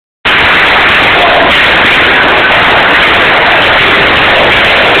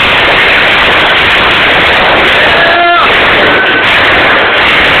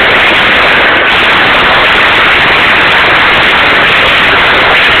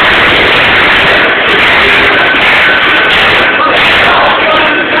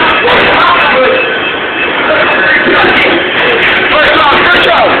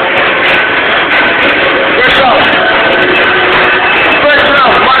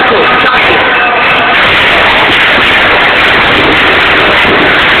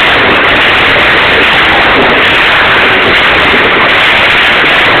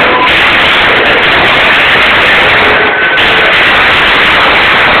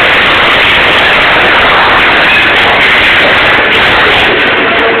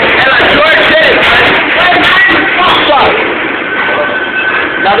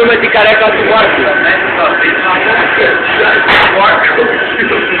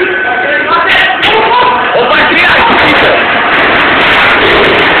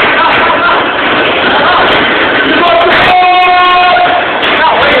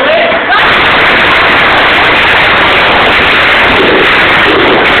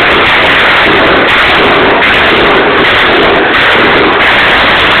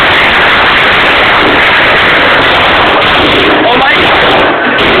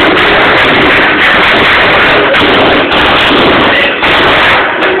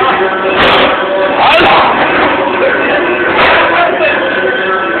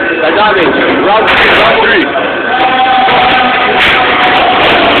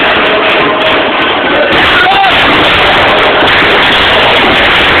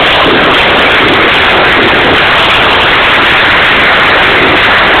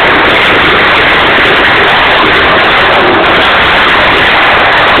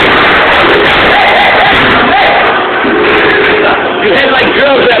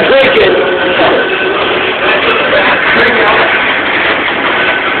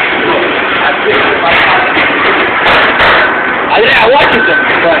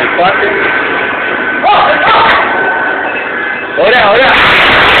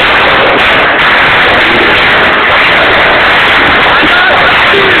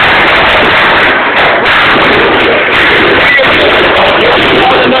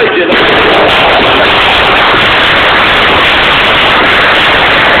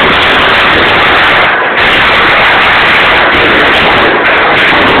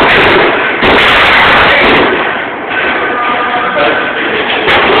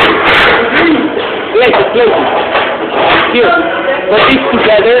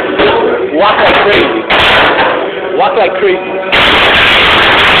together, walk like crazy. Walk like crazy.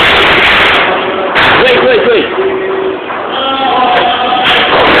 Wait.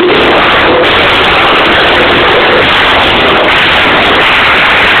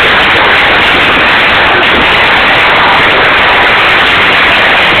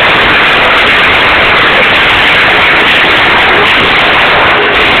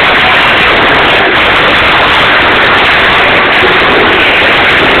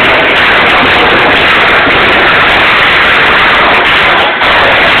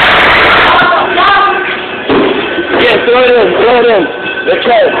 Throw it in. The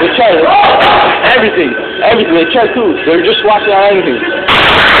chair. Everything. The chair too. They're just watching on everything.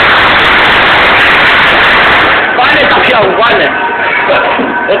 Vale, campeão, vale.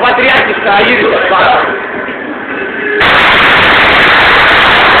 O patriarca está aí,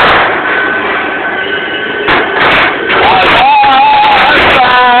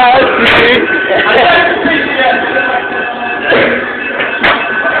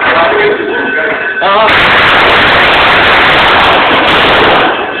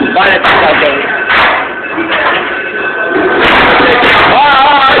 Vale,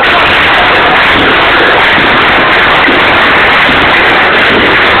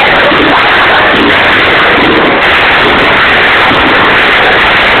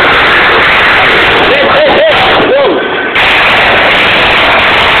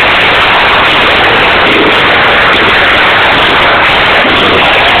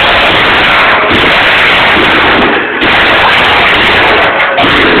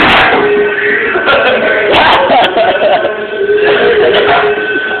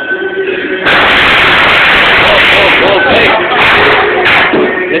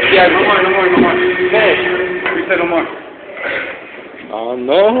 No more. Finish. We said no more. Oh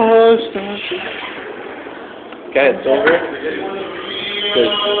no. Okay, it's over.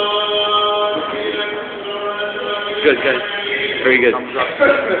 Good. Very good.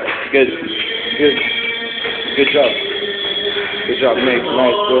 Good job, Nick.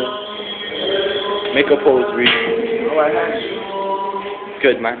 Nice, bro. Make a pose, Reed.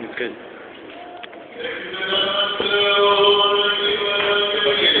 Good, man. Good.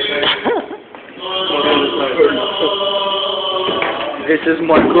 This is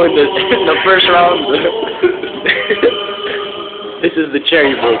Marco in the first round. This is the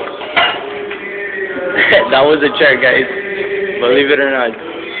cherry, bro. That was a chair, guys. Believe it or not.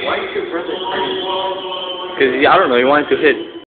 Why is your brother? Because I don't know. He wanted to hit.